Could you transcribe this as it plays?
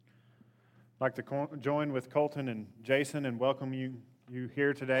I'd like to join with Colton and Jason and welcome you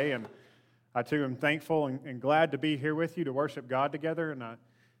here today. And I too am thankful and glad to be here with you to worship God together. And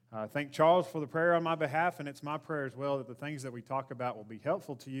I thank Charles for the prayer on my behalf, and it's my prayer as well that the things that we talk about will be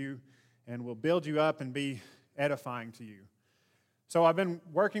helpful to you and will build you up and be edifying to you. So I've been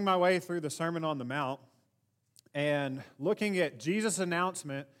working my way through the Sermon on the Mount and looking at Jesus'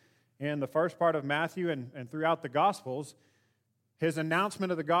 announcement in the first part of Matthew and throughout the Gospels, his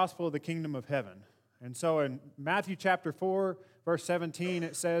announcement of the gospel of the kingdom of heaven. And so in Matthew chapter 4, verse 17,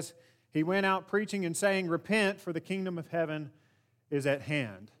 it says, "He went out preaching and saying, 'Repent, for the kingdom of heaven is at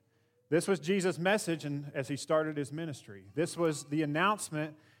hand.'" This was Jesus' message as he started his ministry. This was the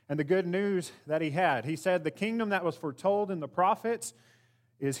announcement and the good news that he had. He said, the kingdom that was foretold in the prophets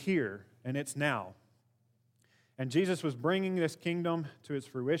is here, and it's now. And Jesus was bringing this kingdom to its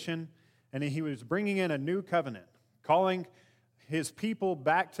fruition, and he was bringing in a new covenant, calling his people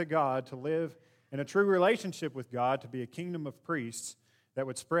back to God to live in a true relationship with God, to be a kingdom of priests that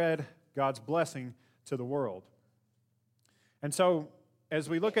would spread God's blessing to the world. And so, as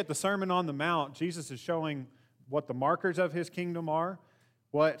we look at the Sermon on the Mount, Jesus is showing what the markers of his kingdom are,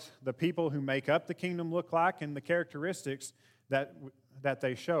 what the people who make up the kingdom look like, and the characteristics that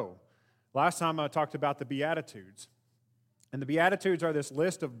they show. Last time I talked about the Beatitudes. And the Beatitudes are this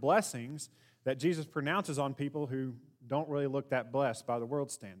list of blessings that Jesus pronounces on people who don't really look that blessed by the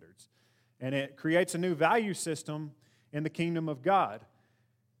world's standards. And it creates a new value system in the kingdom of God.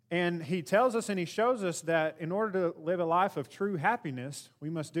 And he tells us and he shows us that in order to live a life of true happiness, we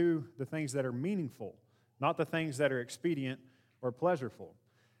must do the things that are meaningful, not the things that are expedient or pleasurable.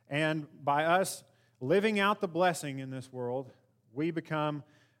 And by us living out the blessing in this world, we become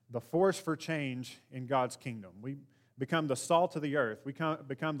the force for change in God's kingdom. We become the salt of the earth. We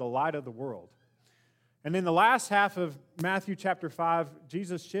become the light of the world. And in the last half of Matthew chapter 5,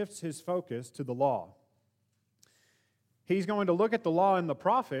 Jesus shifts his focus to the law. He's going to look at the law and the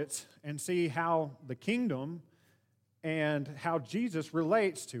prophets and see how the kingdom and how Jesus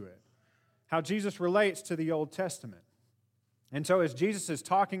relates to it, how Jesus relates to the Old Testament. And so as Jesus is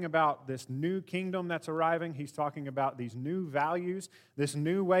talking about this new kingdom that's arriving, he's talking about these new values, this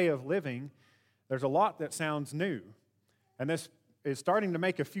new way of living. There's a lot that sounds new. And this is starting to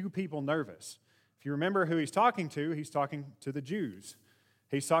make a few people nervous. If you remember who he's talking to the Jews.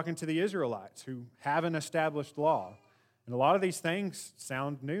 He's talking to the Israelites who have an established law. And a lot of these things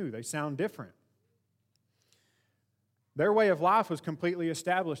sound new. They sound different. Their way of life was completely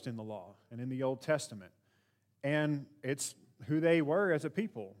established in the law and in the Old Testament. And it's who they were as a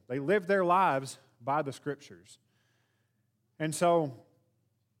people. They lived their lives by the Scriptures. And so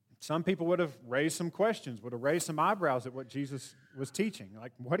some people would have raised some questions, would have raised some eyebrows at what Jesus was teaching.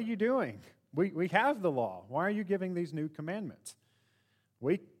 Like, what are you doing? We have the law. Why are you giving these new commandments?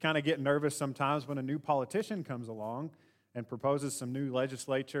 We kind of get nervous sometimes when a new politician comes along and proposes some new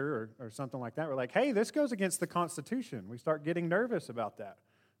legislature or something like that. We're like, hey, this goes against the Constitution. We start getting nervous about that,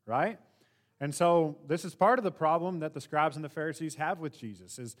 right? And so this is part of the problem that the scribes and the Pharisees have with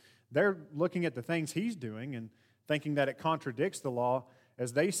Jesus, is they're looking at the things he's doing and thinking that it contradicts the law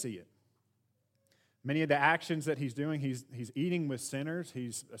as they see it. Many of the actions that he's doing, he's eating with sinners,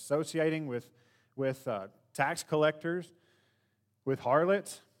 he's associating with tax collectors, with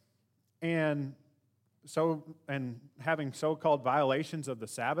harlots, and having so-called violations of the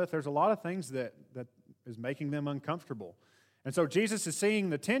Sabbath. There's a lot of things that is making them uncomfortable. And so Jesus is seeing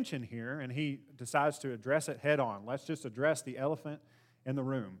the tension here, and he decides to address it head on. Let's just address the elephant in the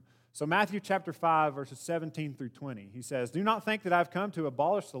room. So Matthew chapter 5, verses 17 through 20, he says, "Do not think that I've come to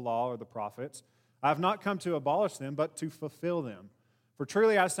abolish the law or the prophets. I have not come to abolish them, but to fulfill them. For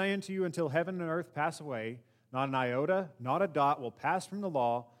truly I say unto you, until heaven and earth pass away, not an iota, not a dot will pass from the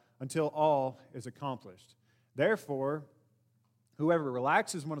law until all is accomplished. Therefore, whoever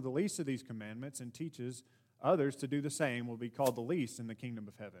relaxes one of the least of these commandments and teaches others to do the same will be called the least in the kingdom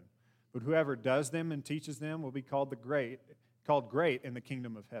of heaven. But whoever does them and teaches them will be called great in the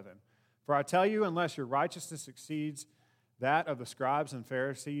kingdom of heaven. For I tell you, unless your righteousness exceeds that of the scribes and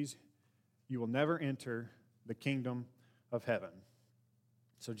Pharisees, you will never enter the kingdom of heaven."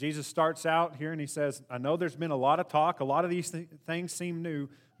 So Jesus starts out here and he says, I know there's been a lot of talk, a lot of these things seem new,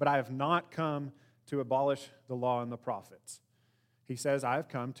 but I have not come to abolish the law and the prophets. He says, I have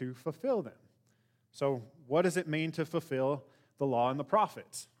come to fulfill them. So what does it mean to fulfill the law and the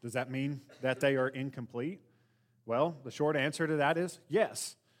prophets? Does that mean that they are incomplete? Well, the short answer to that is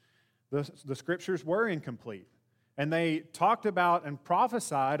yes. The scriptures were incomplete. And they talked about and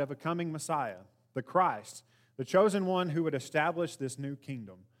prophesied of a coming Messiah, the Christ, the chosen one who would establish this new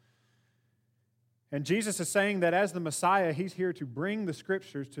kingdom. And Jesus is saying that as the Messiah, he's here to bring the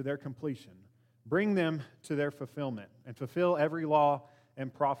scriptures to their completion. bring them to their fulfillment and fulfill every law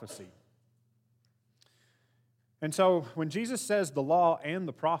and prophecy. And so when Jesus says the law and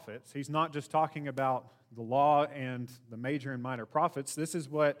the prophets, he's not just talking about the law and the major and minor prophets. This is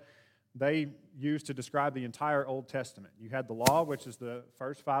what they used to describe the entire Old Testament. You had the law, which is the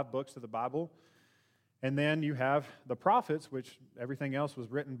first 5 books of the Bible, and then you have the prophets, which everything else was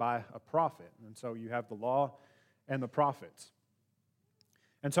written by a prophet. And so you have the law and the prophets.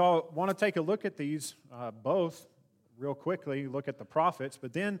 And so I want to take a look at these both real quickly, look at the prophets,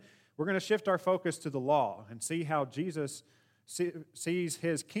 but then we're going to shift our focus to the law and see how Jesus sees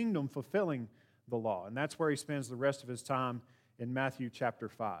his kingdom fulfilling the law. And that's where he spends the rest of his time in Matthew chapter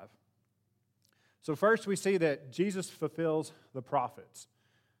 5. So first we see that Jesus fulfills the prophets.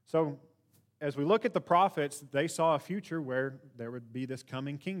 So as we look at the prophets, they saw a future where there would be this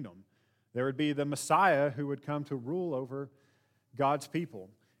coming kingdom. There would be the Messiah who would come to rule over God's people.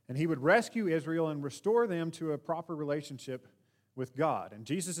 And he would rescue Israel and restore them to a proper relationship with God. And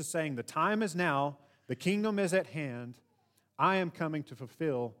Jesus is saying, the time is now, the kingdom is at hand, I am coming to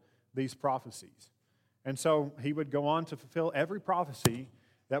fulfill these prophecies. And so he would go on to fulfill every prophecy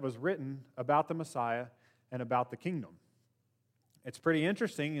that was written about the Messiah and about the kingdom. It's pretty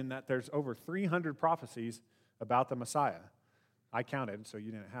interesting in that there's over 300 prophecies about the Messiah. I counted, so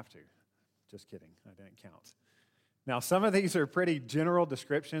you didn't have to. Just kidding, I didn't count. Now, some of these are pretty general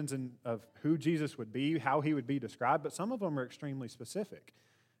descriptions of who Jesus would be, how he would be described, but some of them are extremely specific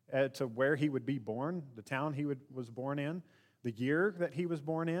to where he would be born, the town he was born in, the year that he was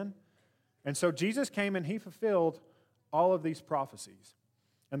born in. And so Jesus came and he fulfilled all of these prophecies.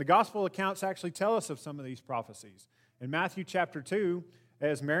 And the gospel accounts actually tell us of some of these prophecies. In Matthew chapter 2,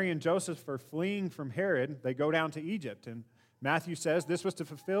 as Mary and Joseph are fleeing from Herod, they go down to Egypt. And Matthew says, this was to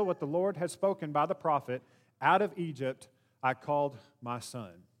fulfill what the Lord had spoken by the prophet, out of Egypt I called my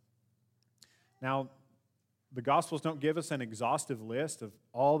son. Now, the Gospels don't give us an exhaustive list of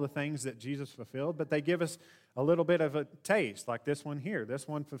all the things that Jesus fulfilled, but they give us a little bit of a taste, like this one here. This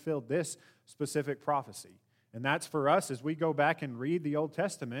one fulfilled this specific prophecy. And that's for us, as we go back and read the Old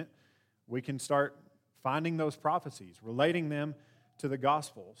Testament, we can start finding those prophecies, relating them to the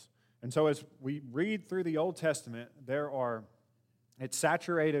Gospels. And so as we read through the Old Testament, it's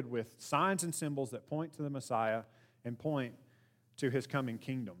saturated with signs and symbols that point to the Messiah and point to his coming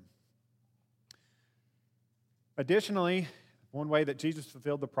kingdom. Additionally, one way that Jesus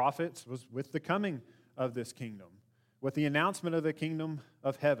fulfilled the prophets was with the coming of this kingdom, with the announcement of the kingdom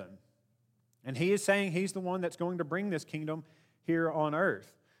of heaven. And he is saying he's the one that's going to bring this kingdom here on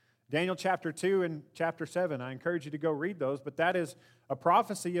earth. Daniel chapter 2 and chapter 7, I encourage you to go read those, but that is a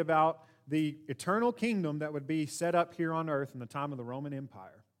prophecy about the eternal kingdom that would be set up here on earth in the time of the Roman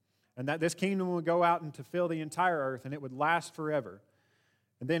Empire. And that this kingdom would go out and to fill the entire earth, and it would last forever.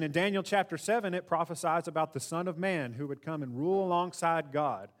 And then in Daniel chapter 7, it prophesies about the Son of Man who would come and rule alongside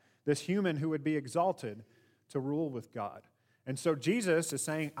God, this human who would be exalted to rule with God. And so Jesus is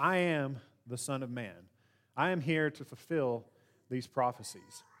saying, I am the Son of Man. I am here to fulfill these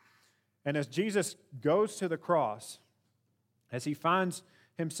prophecies. And as Jesus goes to the cross, as he finds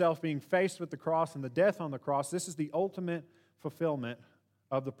himself being faced with the cross and the death on the cross, this is the ultimate fulfillment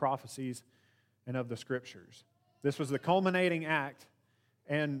of the prophecies and of the Scriptures. This was the culminating act,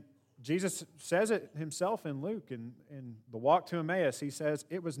 and Jesus says it himself in Luke, in the walk to Emmaus. He says,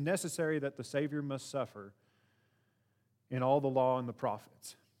 it was necessary that the Savior must suffer in all the law and the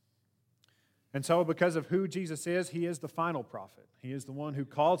prophets. And so because of who Jesus is, he is the final prophet. He is the one who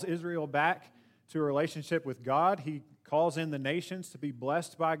calls Israel back to a relationship with God. He calls in the nations to be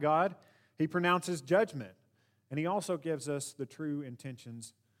blessed by God. He pronounces judgment. And he also gives us the true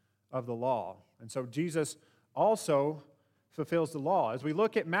intentions of the law. And so Jesus also fulfills the law. As we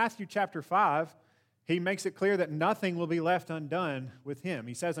look at Matthew chapter 5, he makes it clear that nothing will be left undone with him.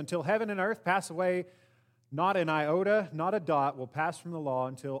 He says, until heaven and earth pass away, not an iota, not a dot will pass from the law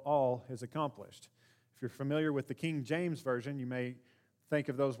until all is accomplished. If you're familiar with the King James Version, you may think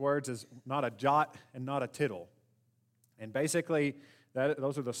of those words as not a jot and not a tittle. And basically,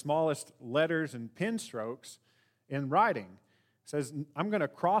 those are the smallest letters and pen strokes in writing. It says, I'm going to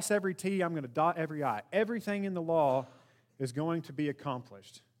cross every T, I'm going to dot every I. Everything in the law is going to be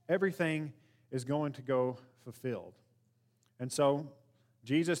accomplished. Everything is going to go fulfilled. And so,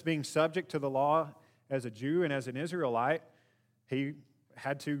 Jesus being subject to the law as a Jew and as an Israelite, he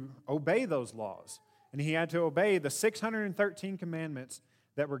had to obey those laws. And he had to obey the 613 commandments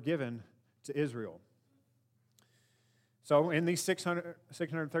that were given to Israel. So in these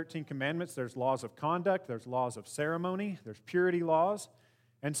 613 commandments, there's laws of conduct, there's laws of ceremony, there's purity laws.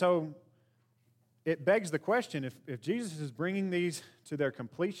 And so it begs the question, if Jesus is bringing these to their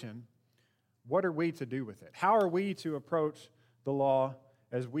completion, what are we to do with it? How are we to approach the law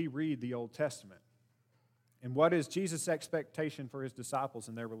as we read the Old Testament? And what is Jesus' expectation for his disciples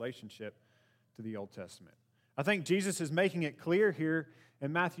in their relationship to the Old Testament? I think Jesus is making it clear here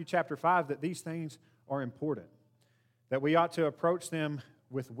in Matthew chapter 5 that these things are important, that we ought to approach them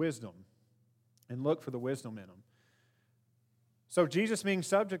with wisdom and look for the wisdom in them. So Jesus being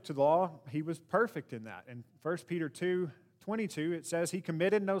subject to the law, he was perfect in that. In 1 Peter 2:22, it says, he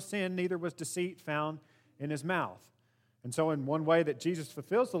committed no sin, neither was deceit found in his mouth. And so in one way that Jesus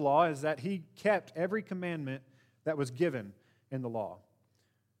fulfills the law is that he kept every commandment that was given in the law.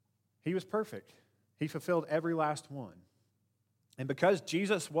 He was perfect. He fulfilled every last one. And because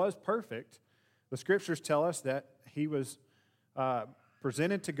Jesus was perfect, the Scriptures tell us that he was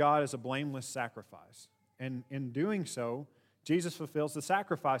presented to God as a blameless sacrifice. And in doing so, Jesus fulfills the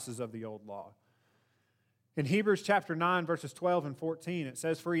sacrifices of the old law. In Hebrews chapter 9, verses 12 and 14, it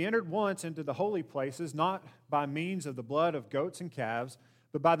says, for he entered once into the holy places, not by means of the blood of goats and calves,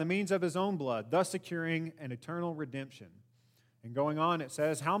 but by the means of his own blood, thus securing an eternal redemption. And going on, it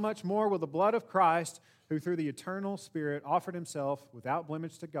says, how much more will the blood of Christ, who through the eternal Spirit offered himself without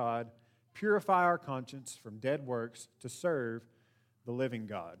blemish to God, purify our conscience from dead works to serve the living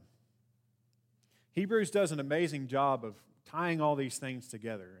God? Hebrews does an amazing job of tying all these things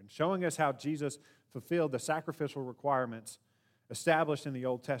together and showing us how Jesus fulfilled the sacrificial requirements established in the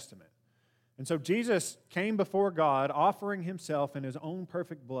Old Testament. And so Jesus came before God offering himself in his own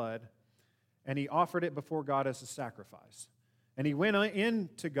perfect blood, and he offered it before God as a sacrifice. And he went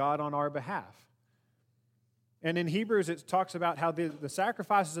into God on our behalf. And in Hebrews, it talks about how the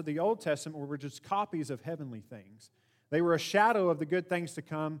sacrifices of the Old Testament were just copies of heavenly things. They were a shadow of the good things to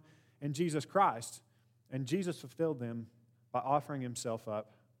come in Jesus Christ. And Jesus fulfilled them by offering himself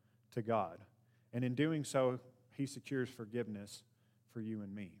up to God. And in doing so, he secures forgiveness for you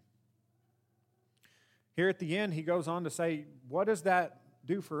and me. Here at the end, he goes on to say, what does that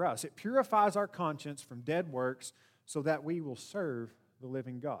do for us? It purifies our conscience from dead works so that we will serve the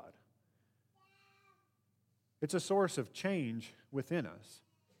living God. It's a source of change within us.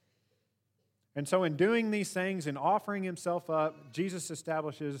 And so in doing these things and offering himself up, Jesus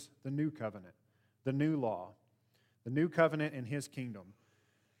establishes the new covenant, the new law, the new covenant in his kingdom.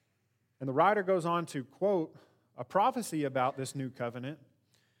 And the writer goes on to quote a prophecy about this new covenant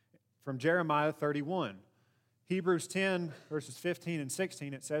from Jeremiah 31. Hebrews 10, verses 15 and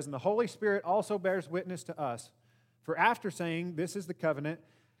 16, it says, and the Holy Spirit also bears witness to us, for after saying, this is the covenant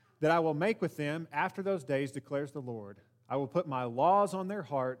that I will make with them after those days, declares the Lord. I will put my laws on their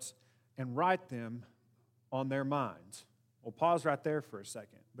hearts and write them on their minds. We'll pause right there for a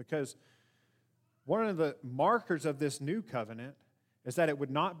second, because one of the markers of this new covenant is that it would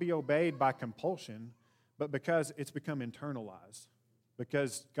not be obeyed by compulsion, but because it's become internalized,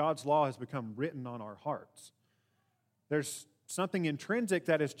 because God's law has become written on our hearts. There's something intrinsic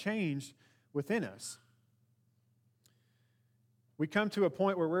that has changed within us. We come to a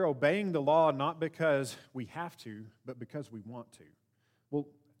point where we're obeying the law not because we have to, but because we want to. Well,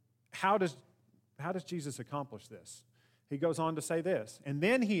 how does Jesus accomplish this? He goes on to say this, and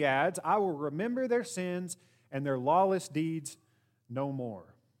then he adds, I will remember their sins and their lawless deeds no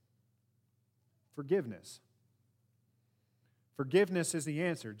more. Forgiveness. Forgiveness is the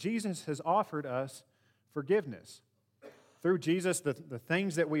answer. Jesus has offered us forgiveness. Through Jesus, the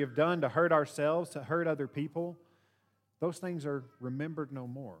things that we have done to hurt ourselves, to hurt other people, those things are remembered no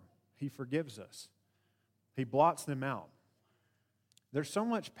more. He forgives us. He blots them out. There's so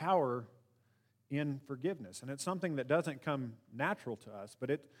much power in forgiveness, and it's something that doesn't come natural to us, but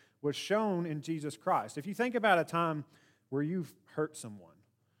it was shown in Jesus Christ. If you think about a time where you've hurt someone,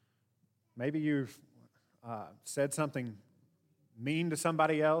 maybe you've said something mean to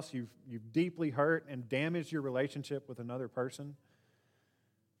somebody else, you've deeply hurt and damaged your relationship with another person,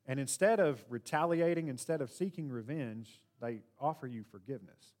 and instead of retaliating, instead of seeking revenge, they offer you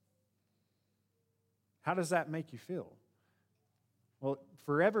forgiveness. How does that make you feel? Well, it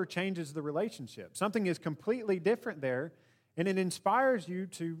forever changes the relationship. Something is completely different there, and it inspires you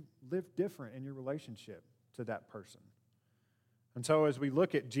to live different in your relationship to that person. And so as we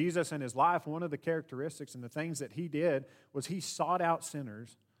look at Jesus and his life, one of the characteristics and the things that he did was he sought out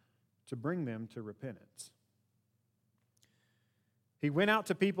sinners to bring them to repentance. He went out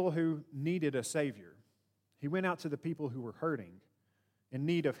to people who needed a Savior. He went out to the people who were hurting, in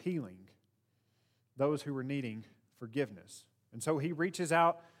need of healing, those who were needing forgiveness. And so he reaches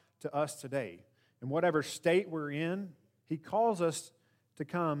out to us today. In whatever state we're in, he calls us to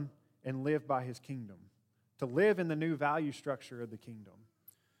come and live by his kingdom, to live in the new value structure of the kingdom.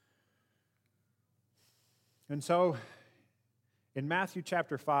 And so in Matthew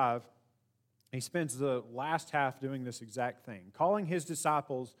chapter 5, He spends the last half doing this exact thing, calling his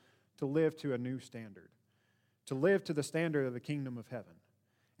disciples to live to a new standard, to live to the standard of the kingdom of heaven.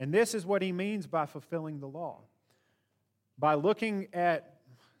 And this is what he means by fulfilling the law. By looking at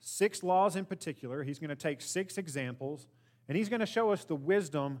 6 laws in particular, he's going to take 6 examples, and he's going to show us the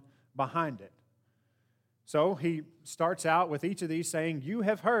wisdom behind it. So he starts out with each of these saying, "You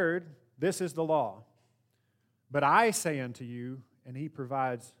have heard, this is the law. But I say unto you," and he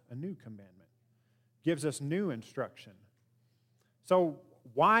provides a new commandment, gives us new instruction. So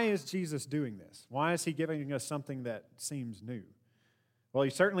why is Jesus doing this? Why is he giving us something that seems new? Well, he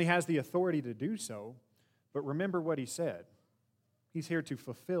certainly has the authority to do so, but remember what he said. He's here to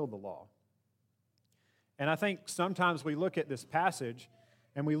fulfill the law. And I think sometimes we look at this passage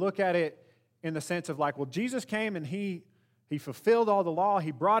and we look at it in the sense of like, well, Jesus came and he fulfilled all the law,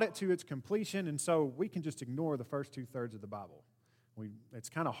 he brought it to its completion, and so we can just ignore the first 2/3 of the Bible. It's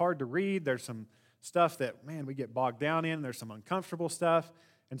kind of hard to read. There's some stuff that, man, we get bogged down in. There's some uncomfortable stuff.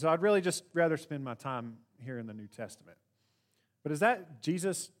 And so I'd really just rather spend my time here in the New Testament. But is that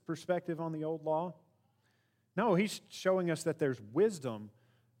Jesus' perspective on the old law? No, he's showing us that there's wisdom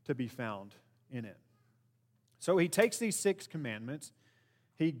to be found in it. So he takes these 6 commandments.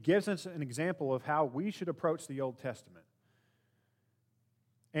 He gives us an example of how we should approach the Old Testament.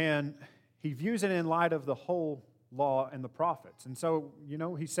 And he views it in light of the whole law and the prophets. And so,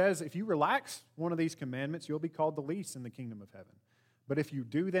 he says, if you relax one of these commandments, you'll be called the least in the kingdom of heaven. But if you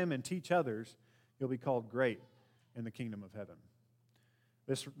do them and teach others, you'll be called great in the kingdom of heaven.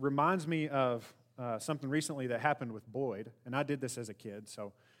 This reminds me of something recently that happened with Boyd, and I did this as a kid,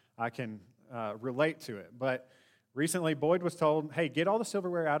 so I can relate to it. But recently, Boyd was told, hey, get all the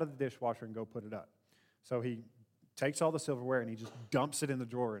silverware out of the dishwasher and go put it up. So he takes all the silverware and he just dumps it in the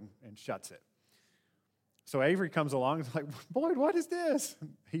drawer and shuts it. So Avery comes along and is like, Boyd, what is this?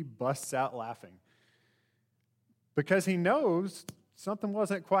 He busts out laughing because he knows something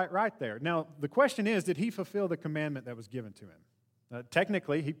wasn't quite right there. Now, the question is, did he fulfill the commandment that was given to him?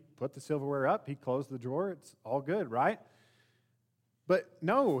 Technically, he put the silverware up, he closed the drawer, it's all good, right? But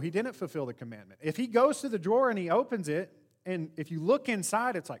no, he didn't fulfill the commandment. If he goes to the drawer and he opens it, and if you look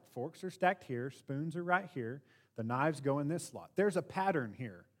inside, it's like forks are stacked here, spoons are right here, the knives go in this slot. There's a pattern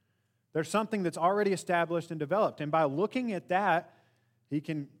here. There's something that's already established and developed. And by looking at that, he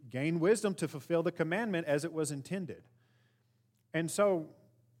can gain wisdom to fulfill the commandment as it was intended. And so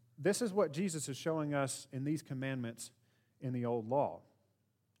this is what Jesus is showing us in these commandments in the old law.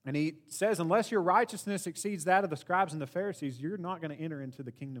 And he says, unless your righteousness exceeds that of the scribes and the Pharisees, you're not going to enter into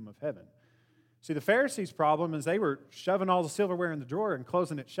the kingdom of heaven. See, the Pharisees' problem is they were shoving all the silverware in the drawer and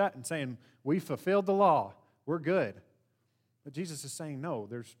closing it shut and saying, we fulfilled the law, we're good. But Jesus is saying, no,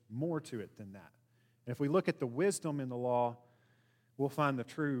 there's more to it than that. And if we look at the wisdom in the law, we'll find the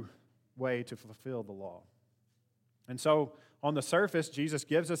true way to fulfill the law. And so on the surface, Jesus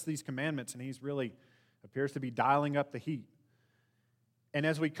gives us these commandments, and he's really appears to be dialing up the heat. And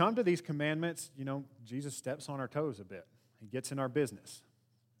as we come to these commandments, Jesus steps on our toes a bit. He gets in our business.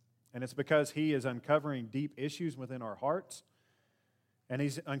 And it's because he is uncovering deep issues within our hearts, and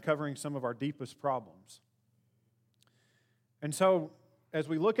he's uncovering some of our deepest problems. And so, as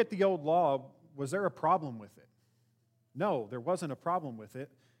we look at the old law, was there a problem with it? No, there wasn't a problem with it.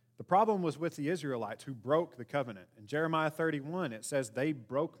 The problem was with the Israelites who broke the covenant. In Jeremiah 31, it says, they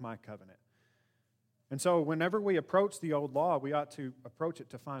broke my covenant. And so, whenever we approach the old law, we ought to approach it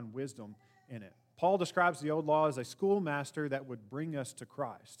to find wisdom in it. Paul describes the old law as a schoolmaster that would bring us to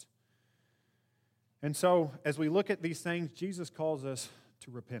Christ. And so, as we look at these things, Jesus calls us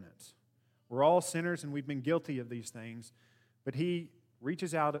to repentance. We're all sinners and we've been guilty of these things. But he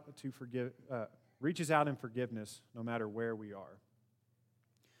reaches out in forgiveness no matter where we are.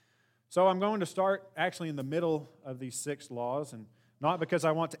 So I'm going to start actually in the middle of these 6 laws, and not because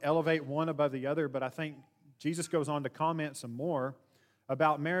I want to elevate one above the other, but I think Jesus goes on to comment some more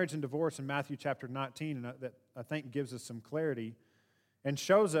about marriage and divorce in Matthew chapter 19, and that I think gives us some clarity and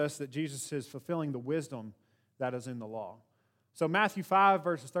shows us that Jesus is fulfilling the wisdom that is in the law. So Matthew 5,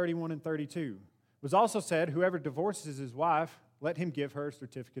 verses 31 and 32. It was also said, whoever divorces his wife, let him give her a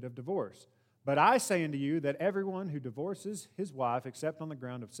certificate of divorce. But I say unto you that everyone who divorces his wife, except on the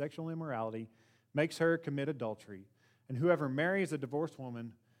ground of sexual immorality, makes her commit adultery. And whoever marries a divorced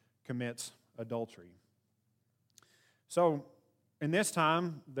woman commits adultery. So, in this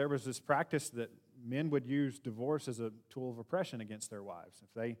time, there was this practice that men would use divorce as a tool of oppression against their wives.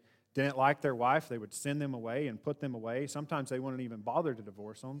 If they didn't like their wife, they would send them away and put them away. Sometimes they wouldn't even bother to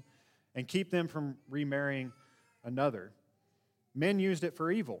divorce them and keep them from remarrying another. Men used it for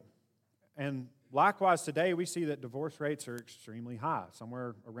evil. And likewise today, we see that divorce rates are extremely high,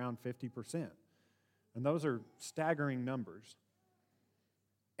 somewhere around 50%. And those are staggering numbers.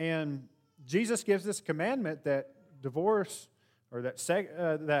 And Jesus gives this commandment that divorce or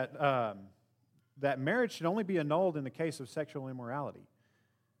that marriage should only be annulled in the case of sexual immorality.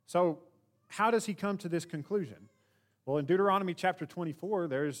 So how does he come to this conclusion? Well, in Deuteronomy chapter 24,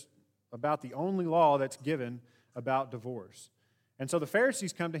 there's about the only law that's given about divorce. And so the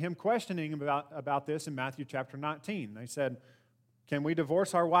Pharisees come to him questioning about this in Matthew chapter 19. They said, "Can we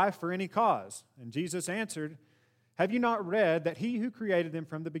divorce our wife for any cause?" And Jesus answered, "Have you not read that he who created them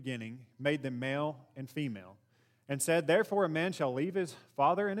from the beginning made them male and female, and said, therefore a man shall leave his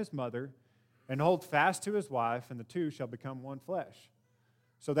father and his mother and hold fast to his wife, and the two shall become one flesh.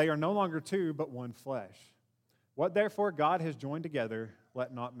 So they are no longer two, but one flesh. What therefore God has joined together,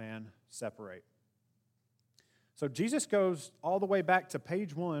 let not man separate." So Jesus goes all the way back to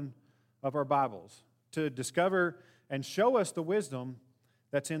page 1 of our Bibles to discover and show us the wisdom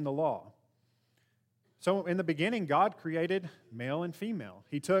that's in the law. So in the beginning, God created male and female.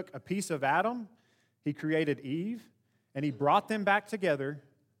 He took a piece of Adam, he created Eve, and he brought them back together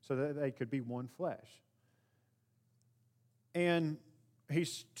so that they could be one flesh. And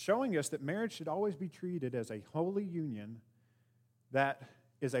he's showing us that marriage should always be treated as a holy union that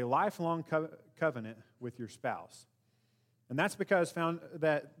is a lifelong covenant with your spouse. And that's because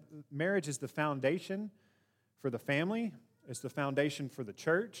that marriage is the foundation for the family, it's the foundation for the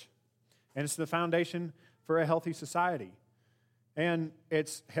church, and it's the foundation for a healthy society. And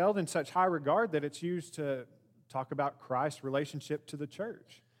it's held in such high regard that it's used to talk about Christ's relationship to the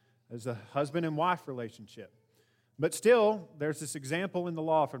church as a husband and wife relationship. But still, there's this example in the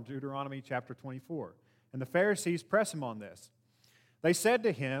law from Deuteronomy chapter 24. And the Pharisees press him on this. They said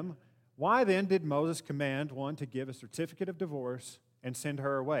to him, "Why then did Moses command one to give a certificate of divorce and send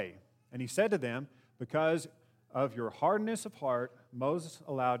her away?" And he said to them, "Because of your hardness of heart, Moses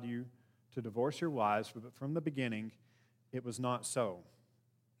allowed you to divorce your wives, but from the beginning it was not so."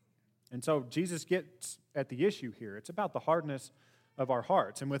 And so Jesus gets at the issue here. It's about the hardness of our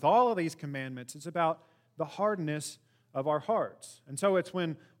hearts. And with all of these commandments, it's about the hardness of our hearts. And so it's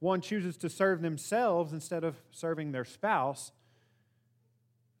when one chooses to serve themselves instead of serving their spouse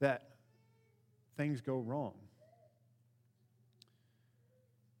that things go wrong.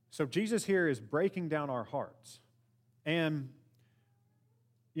 So Jesus here is breaking down our hearts. And,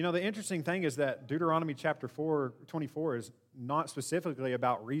 you know, the interesting thing is that Deuteronomy chapter 24 is not specifically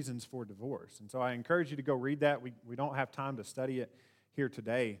about reasons for divorce. And so I encourage you to go read that. We don't have time to study it here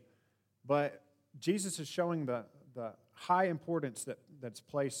today. But Jesus is showing the high importance that's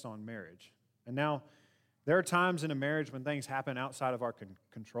placed on marriage. And now, there are times in a marriage when things happen outside of our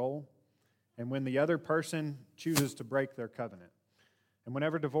control and when the other person chooses to break their covenant. And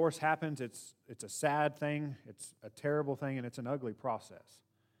whenever divorce happens, it's a sad thing, it's a terrible thing, and it's an ugly process.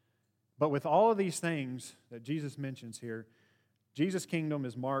 But with all of these things that Jesus mentions here, Jesus' kingdom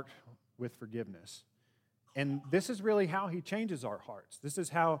is marked with forgiveness. And this is really how he changes our hearts. This is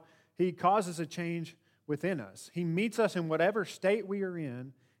how he causes a change within us. He meets us in whatever state we are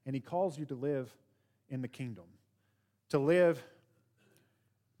in, and he calls you to live in the kingdom, to live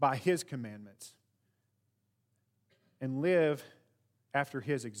by his commandments and live after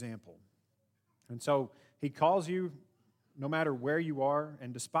his example. And so he calls you no matter where you are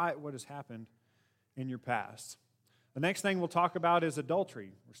and despite what has happened in your past. The next thing we'll talk about is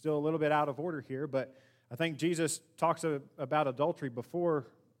adultery. We're still a little bit out of order here, but I think Jesus talks about adultery before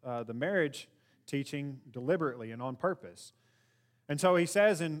the marriage teaching deliberately and on purpose. And so he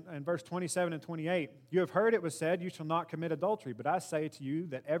says in verse 27 and 28, "You have heard it was said, 'You shall not commit adultery.' But I say to you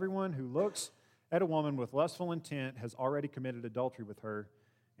that everyone who looks at a woman with lustful intent has already committed adultery with her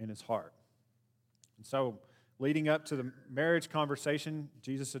in his heart." And so, leading up to the marriage conversation,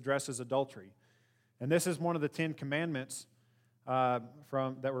 Jesus addresses adultery. And this is one of the 10 commandments that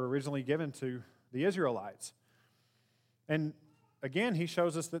were originally given to the Israelites. And again, he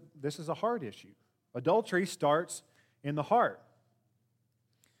shows us that this is a heart issue. Adultery starts in the heart.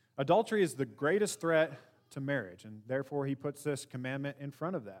 Adultery is the greatest threat to marriage, and therefore he puts this commandment in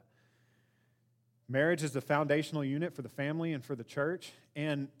front of that. Marriage is the foundational unit for the family and for the church,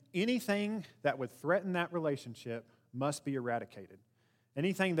 and anything that would threaten that relationship must be eradicated.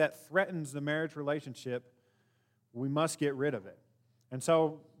 Anything that threatens the marriage relationship, we must get rid of it. And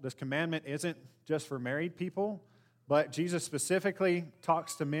so this commandment isn't just for married people, but Jesus specifically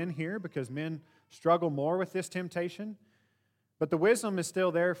talks to men here because men struggle more with this temptation. But the wisdom is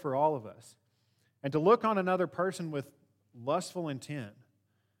still there for all of us. And to look on another person with lustful intent,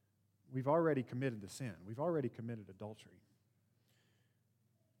 we've already committed the sin. We've already committed adultery.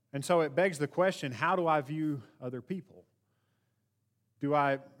 And so it begs the question, how do I view other people?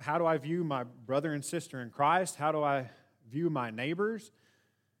 How do I view my brother and sister in Christ? How do I view my neighbors?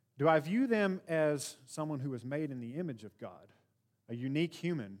 Do I view them as someone who was made in the image of God, a unique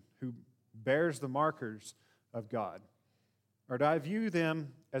human who bears the markers of God? Or do I view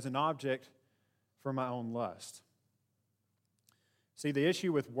them as an object for my own lust? See, the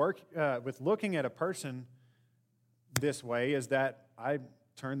issue with looking at a person this way is that I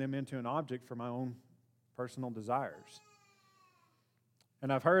turn them into an object for my own personal desires.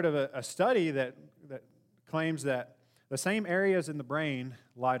 And I've heard of a study that claims that the same areas in the brain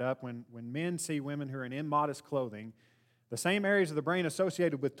light up when men see women who are in immodest clothing. The same areas of the brain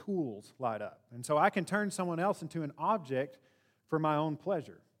associated with tools light up. And so I can turn someone else into an object for my own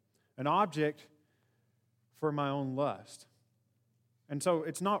pleasure, an object for my own lust. And so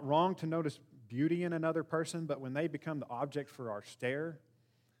it's not wrong to notice beauty in another person, but when they become the object for our stare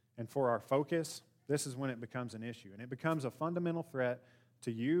and for our focus, this is when it becomes an issue. And it becomes a fundamental threat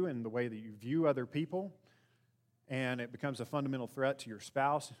to you and the way that you view other people, and it becomes a fundamental threat to your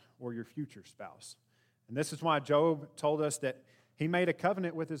spouse or your future spouse. And this is why Job told us that he made a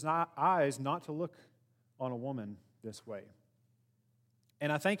covenant with his eyes not to look on a woman this way.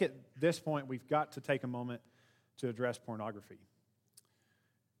 And I think at this point we've got to take a moment to address pornography.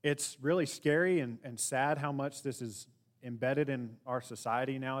 It's really scary and sad how much this is embedded in our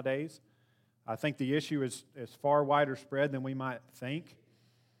society nowadays. I think the issue is far wider spread than we might think.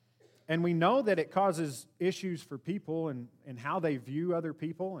 And we know that it causes issues for people and how they view other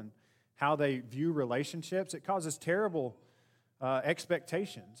people and how they view relationships. It causes terrible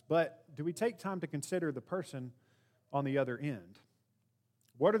expectations. But do we take time to consider the person on the other end?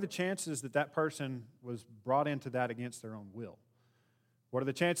 What are the chances that that person was brought into that against their own will? What are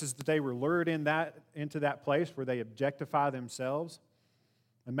the chances that they were lured into that place where they objectify themselves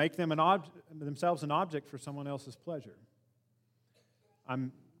and make them themselves an object for someone else's pleasure? I've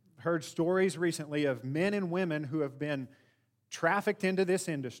heard stories recently of men and women who have been trafficked into this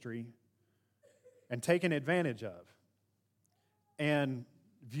industry and taken advantage of. And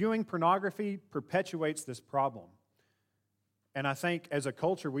viewing pornography perpetuates this problem. And I think as a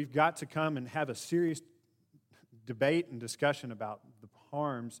culture, we've got to come and have a serious debate and discussion about the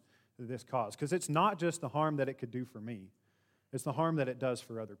harms that this causes. Because it's not just the harm that it could do for me. It's the harm that it does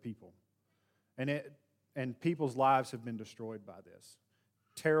for other people. And people's lives have been destroyed by this.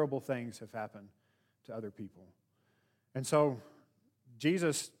 Terrible things have happened to other people. And so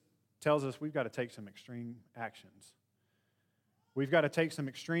Jesus tells us we've got to take some extreme actions. We've got to take some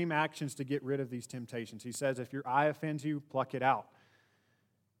extreme actions to get rid of these temptations. He says, if your eye offends you, pluck it out.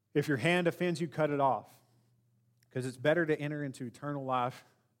 If your hand offends you, cut it off. Because it's better to enter into eternal life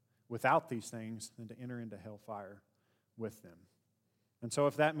without these things than to enter into hellfire with them. And so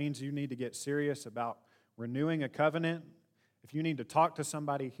if that means you need to get serious about renewing a covenant, if you need to talk to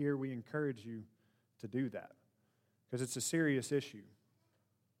somebody here, we encourage you to do that. Because it's a serious issue.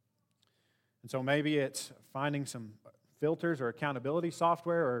 And so maybe it's finding some filters or accountability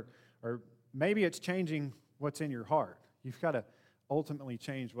software, or maybe it's changing what's in your heart. You've got to ultimately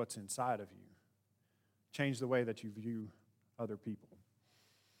change what's inside of you. Change the way that you view other people.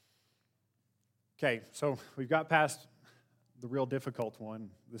 Okay, so we've got past the real difficult one.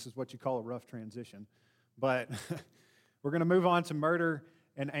 This is what you call a rough transition. But we're going to move on to murder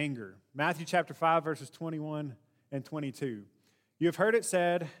and anger. Matthew chapter 5, verses 21 and 22. You have heard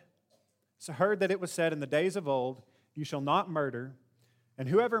that it was said in the days of old, you shall not murder, and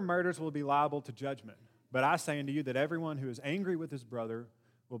whoever murders will be liable to judgment. But I say unto you that everyone who is angry with his brother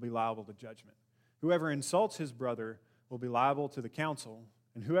will be liable to judgment. Whoever insults his brother will be liable to the council,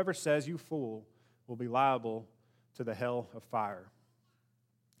 and whoever says, you fool, will be liable to the hell of fire.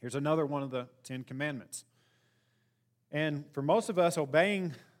 Here's another one of the 10 commandments. And for most of us,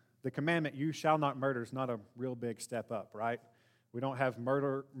 obeying the commandment, you shall not murder, is not a real big step up, right? We don't have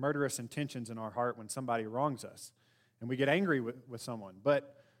murderous intentions in our heart when somebody wrongs us, and we get angry with someone.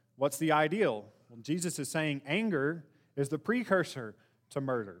 But what's the ideal? Well, Jesus is saying anger is the precursor to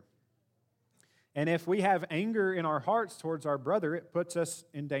murder. And if we have anger in our hearts towards our brother, it puts us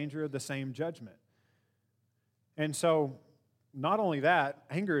in danger of the same judgment. And so, not only that,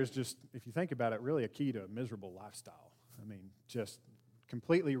 anger is just, if you think about it, really a key to a miserable lifestyle. I mean, just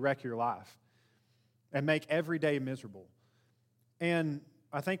completely wreck your life and make every day miserable. And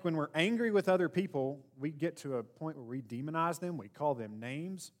I think when we're angry with other people, we get to a point where we demonize them, we call them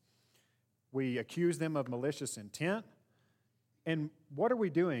names, we accuse them of malicious intent. And what are we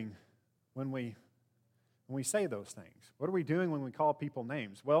doing when we say those things? What are we doing when we call people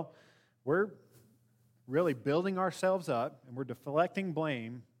names? Well, we're really building ourselves up and we're deflecting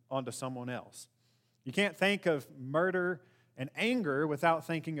blame onto someone else. You can't think of murder and anger without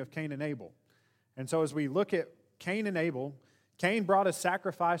thinking of Cain and Abel. And so as we look at Cain and Abel, Cain brought a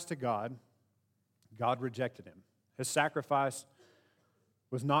sacrifice to God. God rejected him. His sacrifice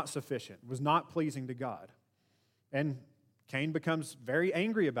was not sufficient, was not pleasing to God. And Cain becomes very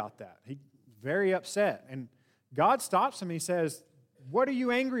angry about that. He's very upset. And God stops him. He says, "What are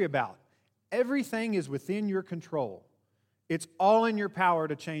you angry about? Everything is within your control. It's all in your power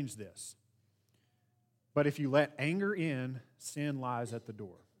to change this. But if you let anger in, sin lies at the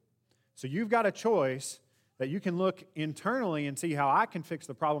door." So you've got a choice that you can look internally and see how I can fix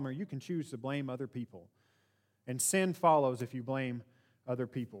the problem, or you can choose to blame other people. And sin follows if you blame other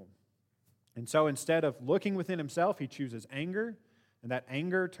people. And so instead of looking within himself, he chooses anger, and that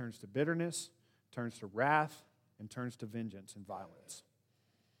anger turns to bitterness, turns to wrath, and turns to vengeance and violence.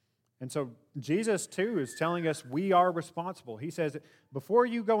 And so Jesus, too, is telling us we are responsible. He says, before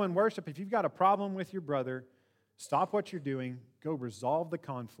you go and worship, if you've got a problem with your brother, stop what you're doing, go resolve the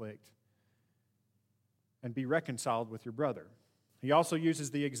conflict, and be reconciled with your brother. He also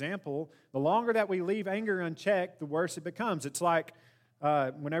uses the example, the longer that we leave anger unchecked, the worse it becomes. It's like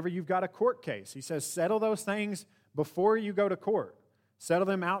whenever you've got a court case. He says, settle those things before you go to court. Settle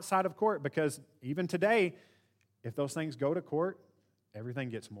them outside of court, because even today, if those things go to court, everything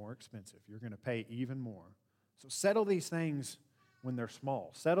gets more expensive. You're going to pay even more. So settle these things when they're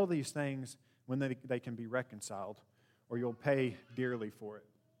small. Settle these things when they can be reconciled, or you'll pay dearly for it.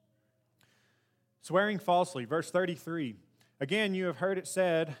 Swearing falsely, verse 33. Again, you have heard it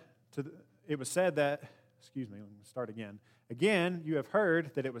said, it was said that, let me start again. Again, you have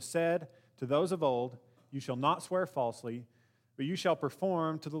heard that it was said to those of old, you shall not swear falsely, but you shall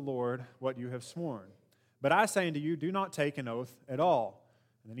perform to the Lord what you have sworn. But I say unto you, do not take an oath at all.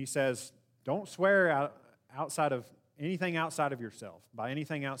 And then he says, don't swear outside of anything outside of yourself, by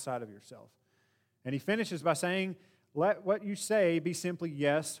anything outside of yourself. And he finishes by saying, let what you say be simply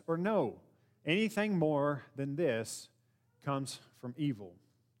yes or no. Anything more than this comes from evil.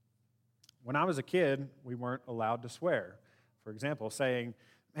 When I was a kid, we weren't allowed to swear. For example, saying,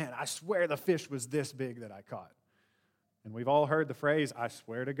 man, I swear the fish was this big that I caught. And we've all heard the phrase, I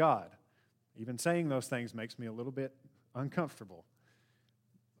swear to God. Even saying those things makes me a little bit uncomfortable.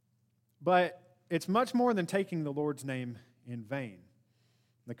 But it's much more than taking the Lord's name in vain.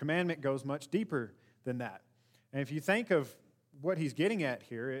 The commandment goes much deeper than that. And if you think of what he's getting at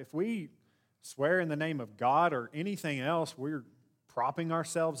here, if we swear in the name of God or anything else, we're propping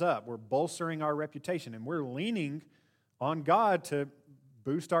ourselves up. We're bolstering our reputation, and we're leaning on God to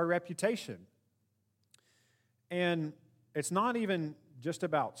boost our reputation. And it's not even just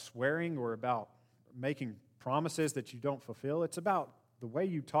about swearing or about making promises that you don't fulfill. It's about the way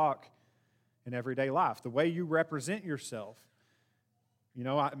you talk in everyday life, the way you represent yourself. You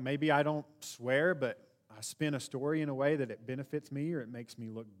know, maybe I don't swear, but I spin a story in a way that it benefits me or it makes me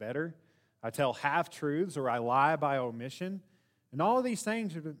look better. I tell half-truths or I lie by omission. And all of these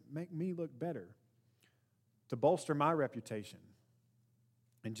things are to make me look better, to bolster my reputation.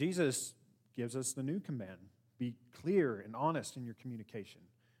 And Jesus gives us the new command. Be clear and honest in your communication.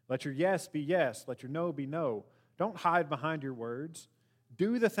 Let your yes be yes. Let your no be no. Don't hide behind your words.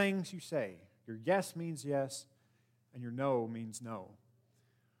 Do the things you say. Your yes means yes, and your no means no.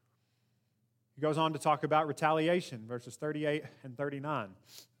 He goes on to talk about retaliation, verses 38 and 39.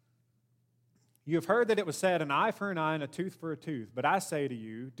 You have heard that it was said, an eye for an eye and a tooth for a tooth. But I say to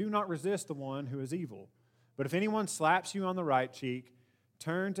you, do not resist the one who is evil. But if anyone slaps you on the right cheek,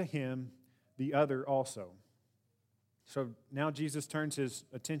 turn to him the other also. So now Jesus turns his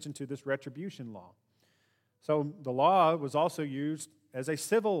attention to this retribution law. So the law was also used as a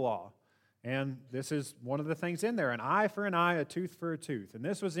civil law. And this is one of the things in there, an eye for an eye, a tooth for a tooth. And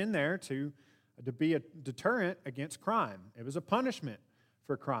this was in there to be a deterrent against crime. It was a punishment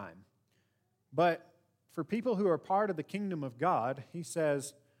for crime. But for people who are part of the kingdom of God, he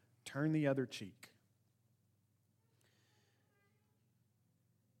says, turn the other cheek.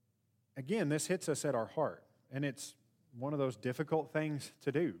 Again, this hits us at our heart, and it's one of those difficult things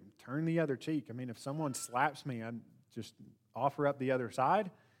to do. Turn the other cheek. I mean, if someone slaps me, I just offer up the other side.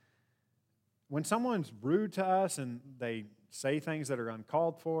 When someone's rude to us and they say things that are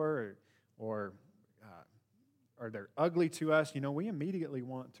uncalled for or they're ugly to us, we immediately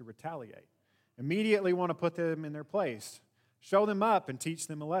want to retaliate. Immediately want to put them in their place. Show them up and teach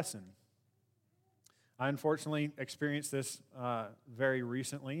them a lesson. I unfortunately experienced this very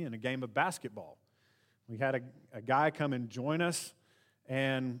recently in a game of basketball. We had a guy come and join us,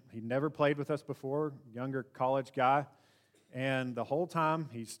 and he'd never played with us before, younger college guy, and the whole time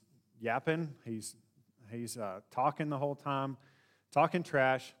he's yapping, he's talking the whole time, talking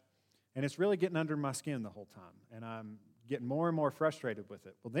trash, and it's really getting under my skin the whole time. And I'm getting more and more frustrated with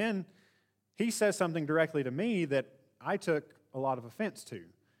it. Well, then he says something directly to me that I took a lot of offense to.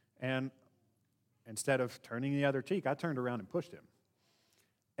 And instead of turning the other cheek, I turned around and pushed him.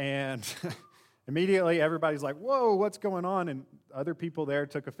 And immediately everybody's like, whoa, what's going on? And other people there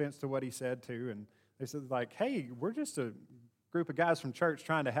took offense to what he said too. And they said like, hey, we're just a group of guys from church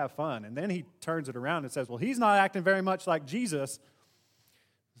trying to have fun. And then he turns it around and says, well, he's not acting very much like Jesus.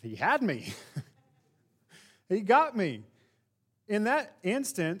 He had me. He got me. In that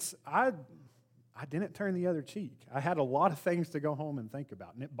instance, I didn't turn the other cheek. I had a lot of things to go home and think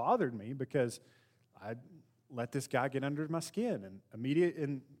about. And it bothered me because I let this guy get under my skin.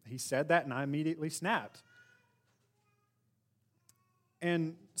 And he said that, and I immediately snapped.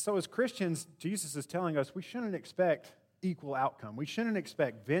 And so as Christians, Jesus is telling us we shouldn't expect equal outcome. We shouldn't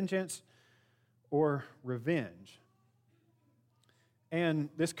expect vengeance or revenge. And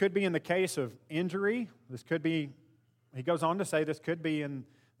this could be in the case of injury. This could be, he goes on to say, this could be in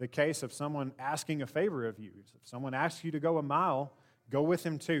the case of someone asking a favor of you. If someone asks you to go a mile, go with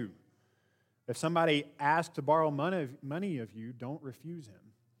him too. If somebody asks to borrow money of you, don't refuse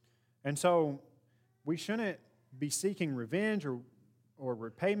him. And so we shouldn't be seeking revenge or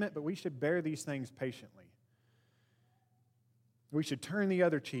repayment, but we should bear these things patiently. We should turn the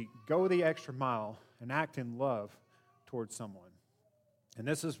other cheek, go the extra mile, and act in love towards someone. And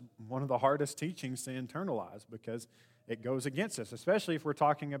this is one of the hardest teachings to internalize because it goes against us, especially if we're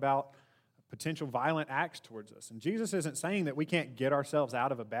talking about potential violent acts towards us. And Jesus isn't saying that we can't get ourselves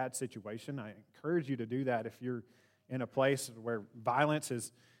out of a bad situation. I encourage you to do that if you're in a place where violence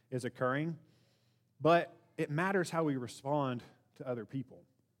is occurring. But it matters how we respond to other people.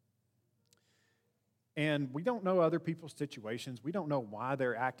 And we don't know other people's situations. We don't know why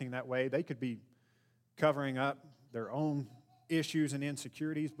they're acting that way. They could be covering up their own issues and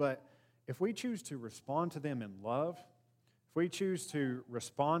insecurities. But if we choose to respond to them in love, if we choose to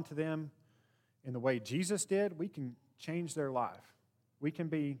respond to them in the way Jesus did, we can change their life. We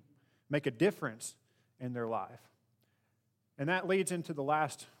can make a difference in their life. And that leads into the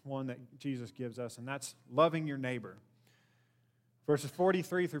last one that Jesus gives us, and that's loving your neighbor. Verses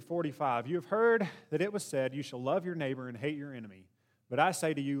 43 through 45, you have heard that it was said, you shall love your neighbor and hate your enemy. But I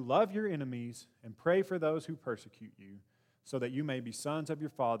say to you, love your enemies and pray for those who persecute you, so that you may be sons of your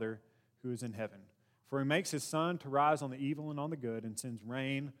Father who is in heaven. For he makes his sun to rise on the evil and on the good, and sends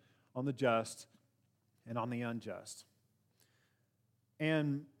rain on the just and on the unjust.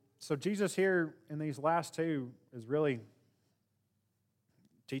 And so Jesus here in these last two is really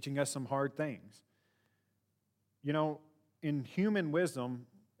teaching us some hard things. You know, in human wisdom,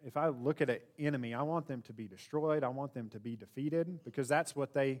 if I look at an enemy, I want them to be destroyed. I want them to be defeated because that's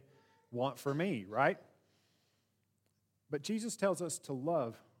what they want for me, right? But Jesus tells us to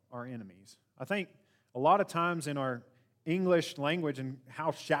love our enemies. I think a lot of times in our English language and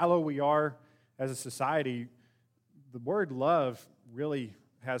how shallow we are as a society, the word love really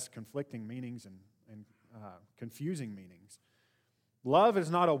has conflicting meanings and confusing meanings. Love is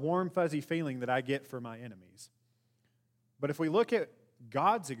not a warm, fuzzy feeling that I get for my enemies. But if we look at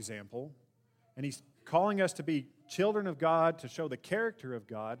God's example, and he's calling us to be children of God, to show the character of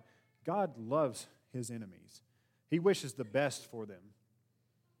God, God loves his enemies. He wishes the best for them.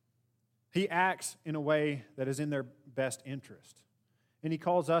 He acts in a way that is in their best interest. And he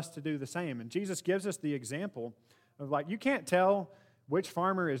calls us to do the same. And Jesus gives us the example of you can't tell which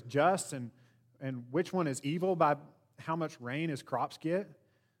farmer is just and which one is evil by how much rain his crops get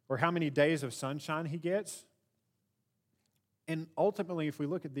or how many days of sunshine he gets. And ultimately, if we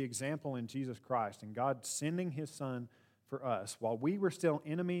look at the example in Jesus Christ and God sending his Son for us, while we were still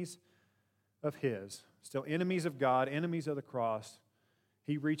enemies of his, still enemies of God, enemies of the cross,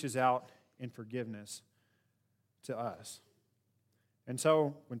 he reaches out in forgiveness to us. And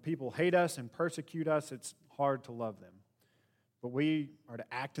so when people hate us and persecute us, it's hard to love them. But we are to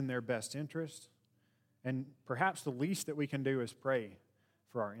act in their best interest. And perhaps the least that we can do is pray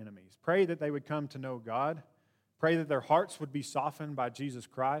for our enemies. Pray that they would come to know God. Pray that their hearts would be softened by Jesus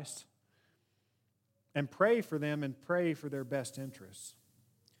Christ. And pray for them and pray for their best interests.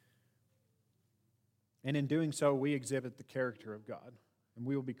 And in doing so, we exhibit the character of God. And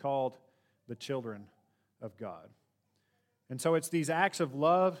we will be called the children of God. And so it's these acts of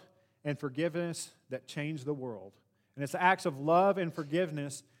love and forgiveness that change the world. And it's acts of love and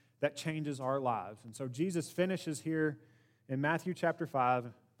forgiveness that changes our lives. And so Jesus finishes here in Matthew chapter 5,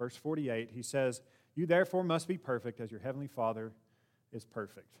 verse 48. He says, you therefore must be perfect as your heavenly Father is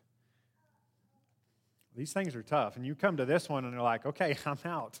perfect. These things are tough. And you come to this one and you're like, okay, I'm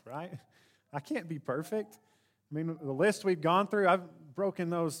out, right? I can't be perfect. I mean, the list we've gone through, I've broken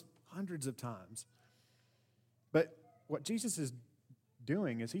those hundreds of times. But what Jesus is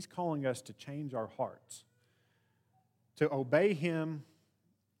doing is he's calling us to change our hearts, to obey him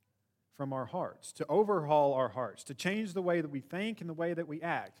from our hearts, to overhaul our hearts, to change the way that we think and the way that we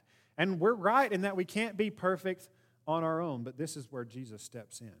act. And we're right in that we can't be perfect on our own, but this is where Jesus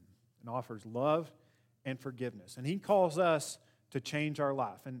steps in and offers love and forgiveness. And he calls us to change our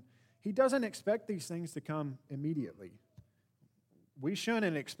life. And he doesn't expect these things to come immediately. We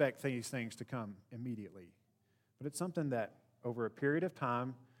shouldn't expect these things to come immediately. But it's something that over a period of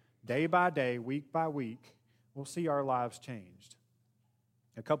time, day by day, week by week, we'll see our lives changed.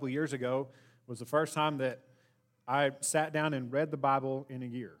 A couple of years ago was the first time that I sat down and read the Bible in a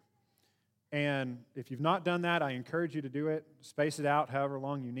year. And if you've not done that, I encourage you to do it. Space it out however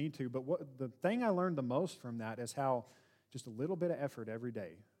long you need to. But the thing I learned the most from that is how just a little bit of effort every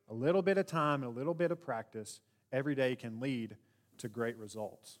day, a little bit of time, and a little bit of practice every day can lead to great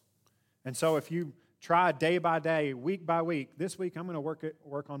results. And so if you try day by day, week by week, this week I'm going to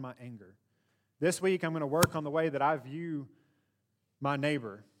work on my anger. This week I'm going to work on the way that I view my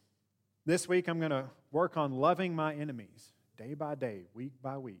neighbor. This week I'm going to work on loving my enemies day by day, week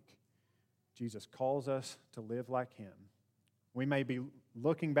by week. Jesus calls us to live like him. We may be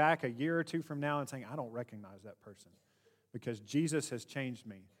looking back a year or two from now and saying, I don't recognize that person because Jesus has changed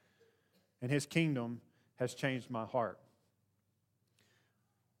me and his kingdom has changed my heart.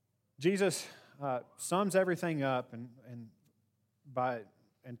 Jesus sums everything up and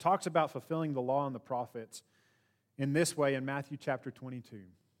talks about fulfilling the law and the prophets in this way in Matthew chapter 22,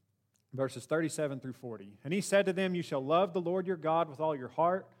 verses 37 through 40. And he said to them, you shall love the Lord your God with all your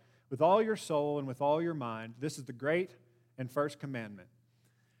heart, with all your soul, and with all your mind. This is the great and first commandment.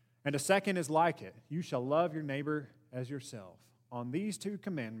 And a second is like it. You shall love your neighbor as yourself. On these two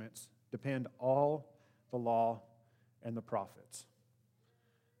commandments depend all the law and the prophets.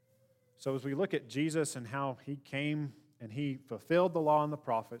 So as we look at Jesus and how he came and he fulfilled the law and the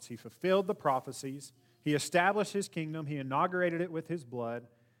prophets, he fulfilled the prophecies, he established his kingdom, he inaugurated it with his blood,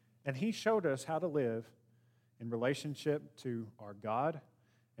 and he showed us how to live in relationship to our God,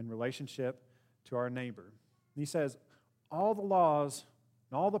 in relationship to our neighbor. And he says, all the laws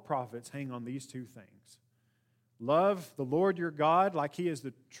and all the prophets hang on these two things. Love the Lord your God like he is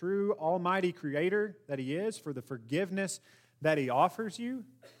the true almighty creator that he is for the forgiveness that he offers you,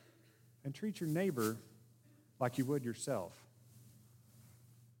 and treat your neighbor like you would yourself.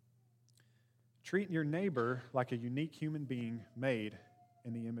 Treat your neighbor like a unique human being made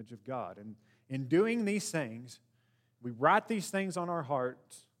in the image of God. And in doing these things, we write these things on our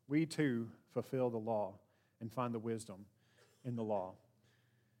hearts, we too fulfill the law and find the wisdom in the law.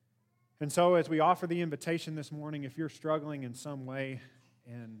 And so as we offer the invitation this morning, if you're struggling in some way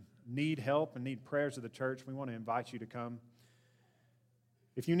and need help and need prayers of the church, we want to invite you to come.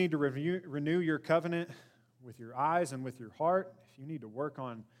 If you need to renew your covenant with your eyes and with your heart, if you need to work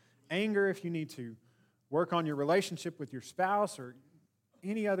on anger, if you need to work on your relationship with your spouse or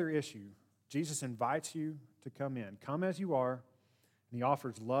any other issue, Jesus invites you to come in. Come as you are, and he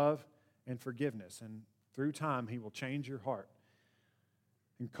offers love and forgiveness. And through time, he will change your heart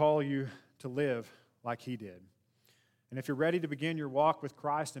and call you to live like he did. And if you're ready to begin your walk with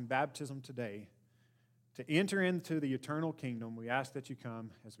Christ in baptism today, to enter into the eternal kingdom, we ask that you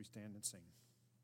come as we stand and sing.